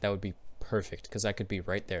on that, that would be perfect, because I could be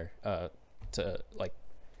right there to like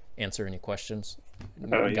answer any questions,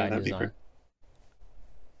 Oh, yeah, guide that'd be design.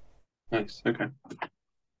 great. Nice. Okay.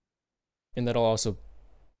 And that'll also,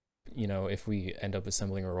 you know, if we end up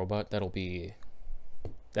assembling a robot, that'll be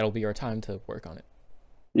our time to work on it.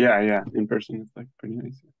 Yeah, yeah. In person, it's like pretty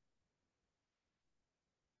nice.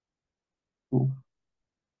 Cool.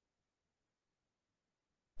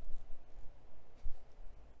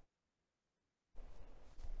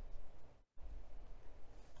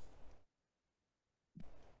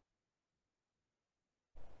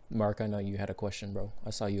 Mark, I know you had a question, bro. I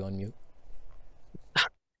saw you on mute. It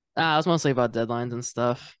was mostly about deadlines and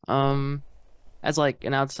stuff. As like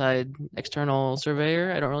an outside external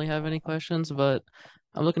surveyor, I don't really have any questions, but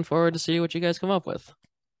I'm looking forward to see what you guys come up with.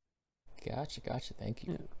 Gotcha. Thank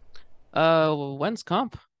you. When's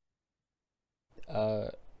comp?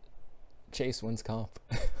 Chase wins comp.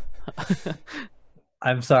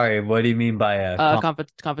 I'm sorry. What do you mean by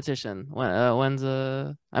competition? When's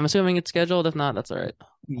I'm assuming it's scheduled. If not, that's all right.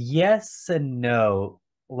 Yes and no.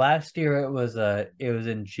 Last year it was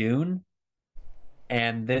in June,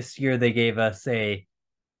 and this year they gave us a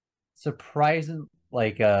surprising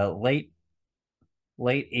late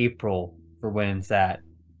April for when it's at.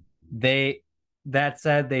 That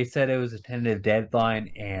said, they said it was a tentative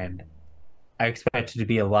deadline, and I expect it to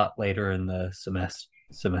be a lot later in the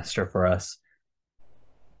semester for us.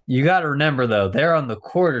 You got to remember though, they're on the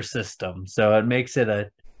quarter system, so it makes it a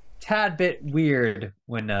tad bit weird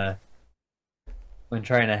when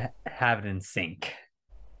trying to have it in sync.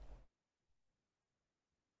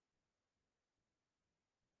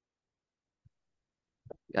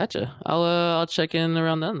 Gotcha. I'll check in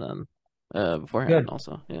around then. Beforehand. Good.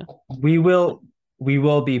 Also, yeah. We will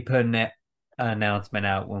be putting an announcement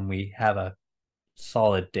out when we have a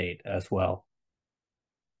solid date as well.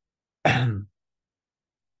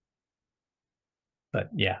 But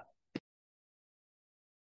yeah.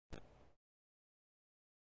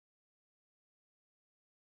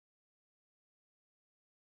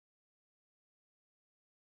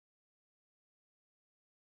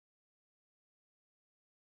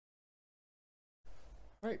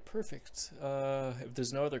 All right, perfect. If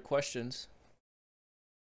there's no other questions,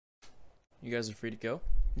 you guys are free to go.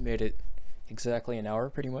 You made it exactly an hour,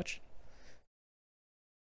 pretty much.